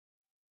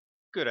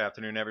Good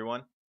afternoon,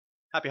 everyone.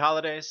 Happy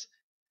holidays.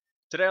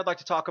 Today, I'd like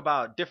to talk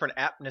about different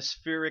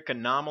atmospheric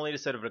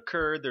anomalies that have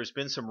occurred. There's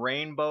been some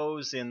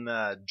rainbows in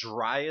the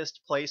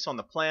driest place on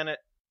the planet.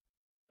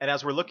 And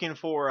as we're looking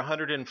for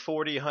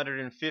 140,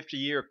 150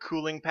 year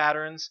cooling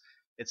patterns,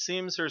 it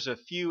seems there's a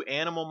few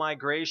animal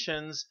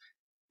migrations,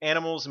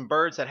 animals and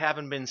birds that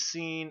haven't been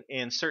seen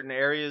in certain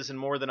areas in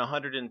more than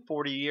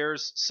 140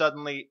 years.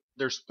 Suddenly,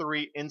 there's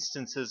 3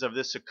 instances of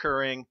this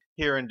occurring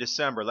here in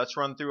December. Let's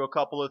run through a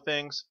couple of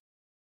things.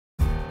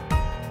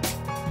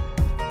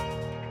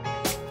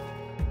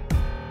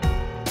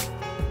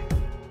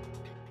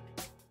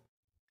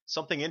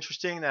 Something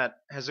interesting that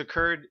has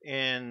occurred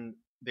in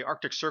the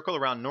Arctic Circle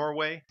around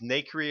Norway,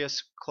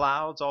 nacreous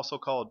clouds, also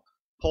called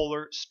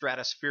polar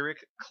stratospheric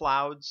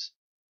clouds.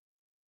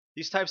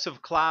 These types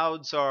of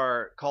clouds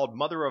are called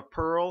mother of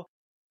pearl.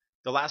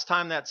 The last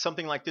time that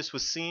something like this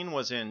was seen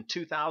was in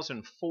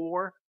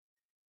 2004.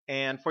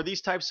 And for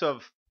these types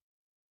of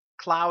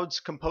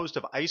clouds composed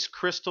of ice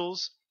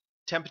crystals,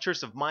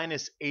 temperatures of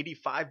minus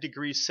 85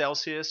 degrees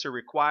Celsius are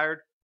required,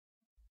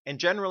 and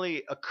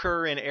generally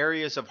occur in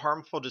areas of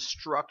harmful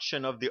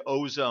destruction of the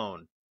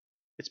ozone.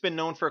 It's been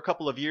known for a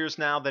couple of years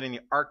now that in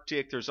the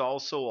Arctic there's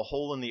also a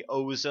hole in the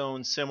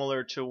ozone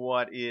similar to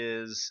what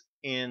is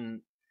in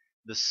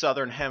the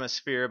southern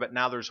hemisphere, but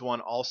now there's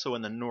one also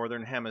in the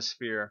northern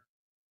hemisphere.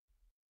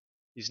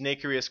 These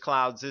nacreous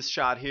clouds, this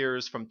shot here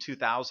is from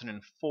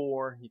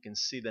 2004. You can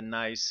see the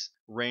nice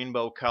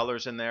rainbow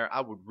colors in there. I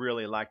would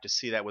really like to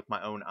see that with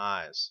my own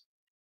eyes.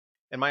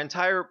 And my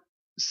entire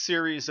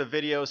series of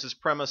videos is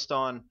premised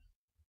on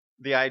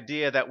the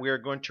idea that we are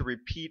going to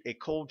repeat a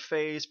cold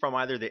phase from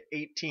either the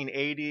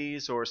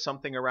 1880s or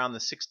something around the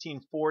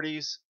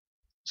 1640s.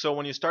 So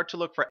when you start to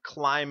look for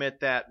climate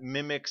that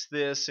mimics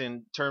this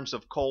in terms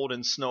of cold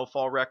and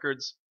snowfall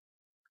records,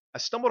 I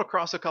stumbled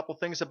across a couple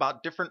things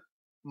about different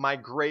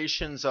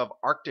migrations of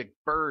Arctic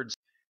birds.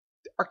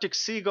 The Arctic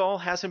seagull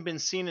hasn't been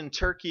seen in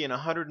Turkey in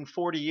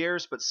 140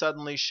 years, but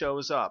suddenly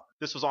shows up.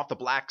 This was off the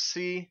Black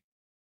Sea.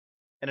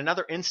 And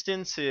another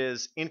instance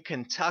is in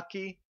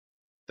Kentucky,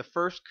 the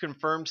first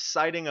confirmed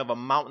sighting of a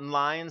mountain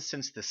lion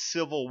since the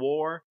Civil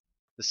War.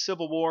 The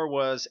Civil War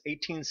was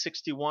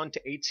 1861 to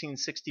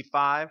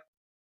 1865,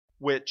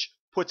 which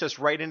puts us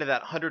right into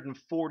that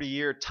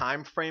 140-year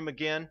time frame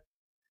again.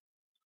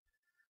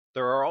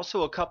 There are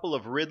also a couple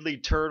of Ridley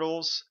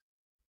turtles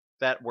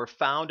that were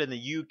found in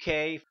the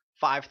UK,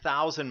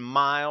 5,000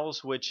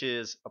 miles, which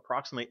is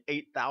approximately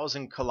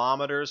 8,000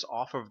 kilometers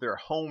off of their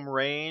home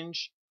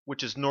range,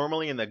 which is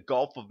normally in the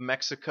Gulf of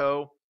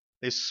Mexico.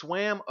 They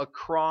swam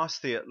across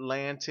the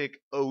Atlantic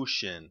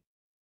Ocean.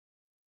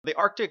 The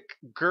Arctic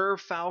Gir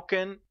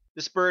Falcon,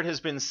 this bird has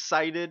been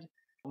sighted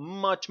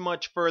much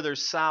further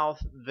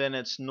south than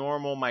its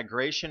normal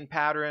migration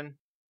pattern.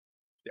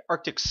 The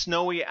Arctic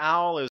snowy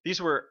owl,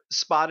 these were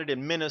spotted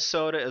in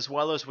Minnesota as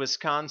well as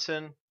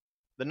Wisconsin.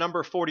 The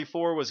number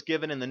 44 was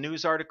given in the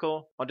news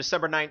article on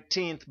December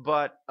 19th,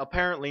 but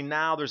apparently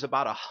now there's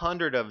about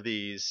 100 of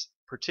these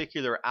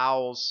particular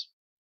owls.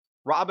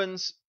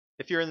 Robins,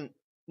 if you're in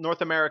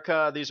North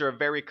America, these are a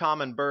very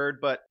common bird,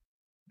 but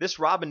this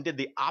robin did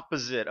the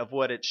opposite of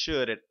what it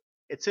should.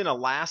 It's in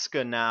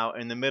Alaska now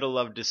in the middle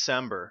of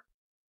December.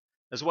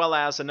 As well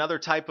as another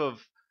type of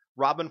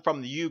robin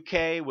from the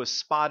UK was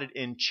spotted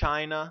in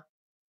China.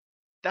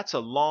 That's a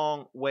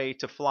long way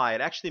to fly. It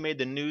actually made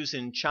the news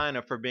in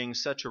China for being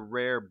such a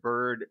rare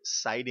bird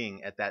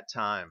sighting at that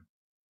time.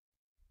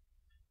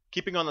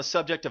 Keeping on the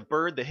subject of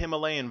bird, the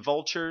Himalayan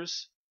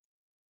vultures.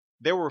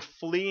 They were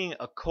fleeing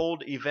a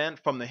cold event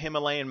from the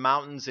Himalayan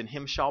mountains in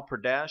Himachal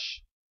Pradesh,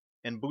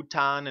 in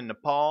Bhutan and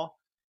Nepal.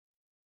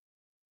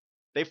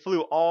 They flew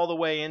all the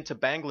way into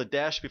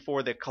Bangladesh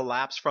before they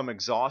collapsed from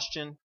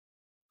exhaustion.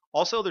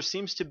 Also, there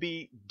seems to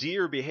be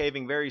deer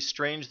behaving very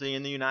strangely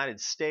in the United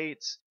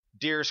States.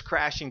 Deers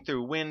crashing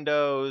through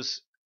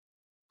windows,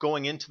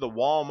 going into the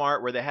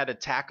Walmart where they had to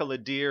tackle a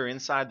deer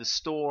inside the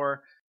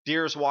store,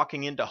 deers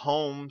walking into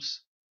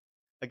homes.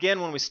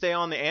 Again, when we stay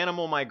on the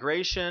animal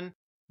migration,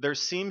 there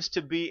seems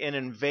to be an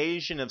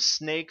invasion of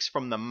snakes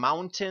from the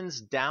mountains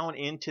down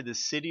into the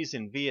cities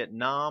in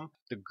Vietnam.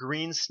 The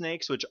green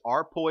snakes, which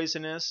are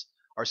poisonous,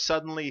 are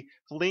suddenly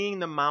fleeing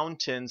the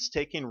mountains,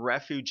 taking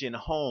refuge in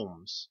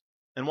homes.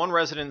 And one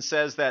resident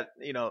says that,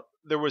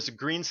 there was a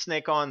green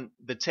snake on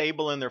the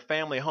table in their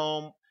family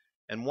home,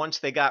 and once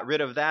they got rid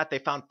of that, they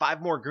found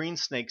 5 more green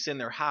snakes in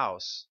their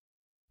house.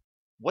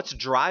 What's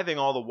driving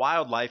all the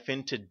wildlife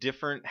into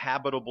different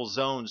habitable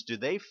zones? Do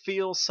they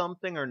feel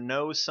something or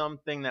know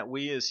something that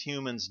we as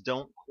humans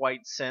don't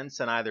quite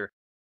sense in either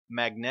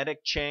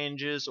magnetic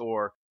changes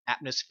or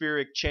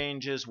atmospheric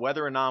changes,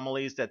 weather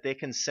anomalies that they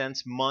can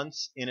sense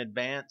months in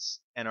advance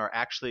and are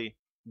actually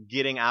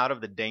getting out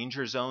of the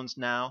danger zones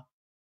now?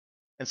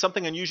 And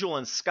something unusual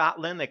in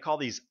Scotland, they call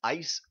these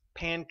ice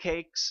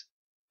pancakes.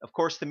 Of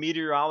course, the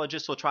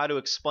meteorologists will try to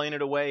explain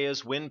it away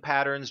as wind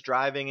patterns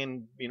driving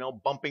and,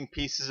 bumping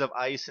pieces of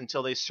ice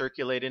until they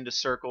circulate into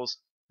circles.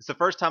 It's the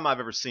first time I've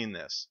ever seen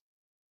this.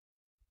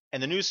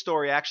 And the news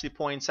story actually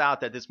points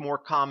out that it's more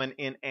common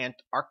in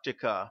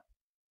Antarctica.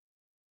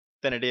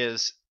 than it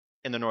is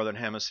in the northern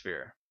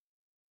hemisphere.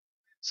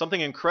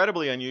 Something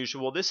incredibly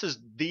unusual, this is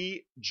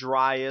the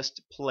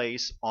driest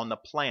place on the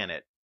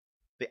planet.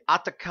 The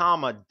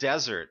Atacama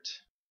Desert.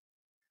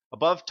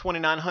 Above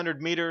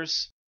 2,900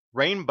 meters,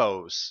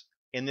 rainbows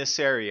in this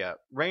area.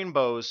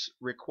 Rainbows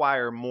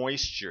require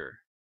moisture.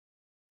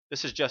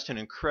 This is just an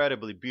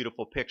incredibly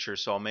beautiful picture,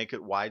 so I'll make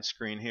it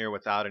widescreen here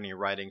without any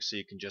writing so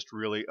you can just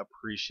really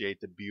appreciate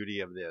the beauty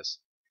of this.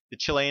 The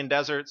Chilean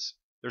deserts,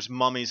 there's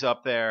mummies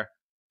up there.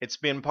 It's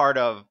been part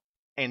of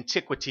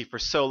antiquity for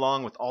so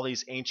long with all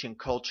these ancient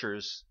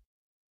cultures.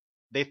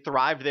 They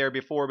thrived there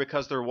before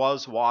because there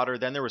was water.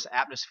 Then there was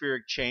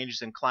atmospheric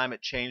changes and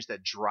climate change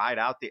that dried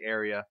out the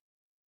area.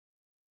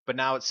 But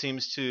now it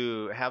seems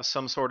to have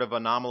some sort of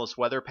anomalous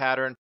weather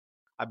pattern.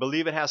 I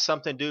believe it has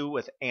something to do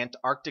with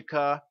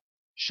Antarctica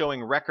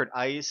showing record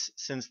ice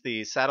since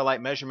the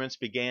satellite measurements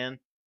began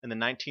in the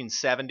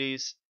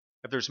 1970s.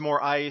 If there's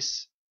more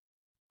ice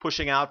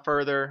pushing out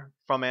further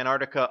from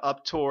Antarctica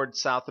up toward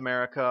South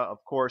America, of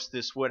course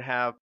this would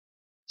have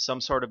some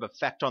sort of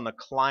effect on the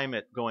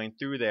climate going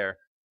through there.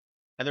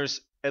 And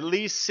there's at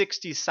least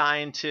 60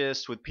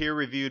 scientists with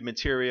peer-reviewed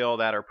material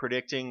that are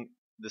predicting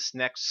this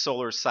next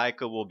solar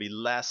cycle will be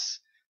less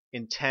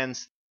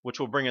intense, which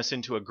will bring us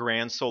into a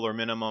grand solar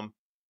minimum.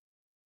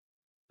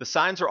 The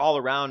signs are all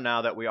around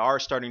now that we are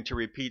starting to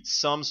repeat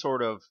some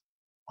sort of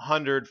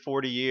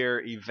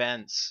 140-year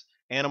events.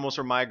 Animals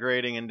are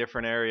migrating in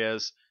different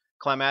areas.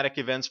 Climatic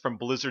events from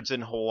blizzards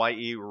in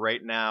Hawaii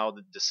right now,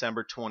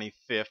 December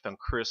 25th on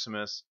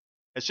Christmas.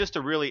 It's just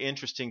a really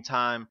interesting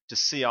time to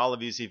see all of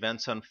these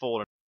events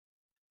unfold.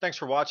 Thanks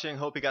for watching.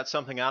 Hope you got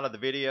something out of the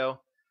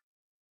video.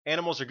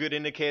 Animals are good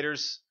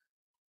indicators.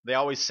 They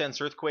always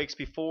sense earthquakes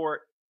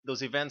before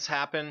those events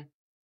happen.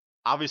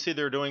 Obviously,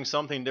 they're doing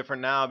something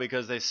different now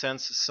because they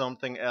sense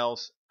something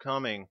else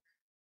coming.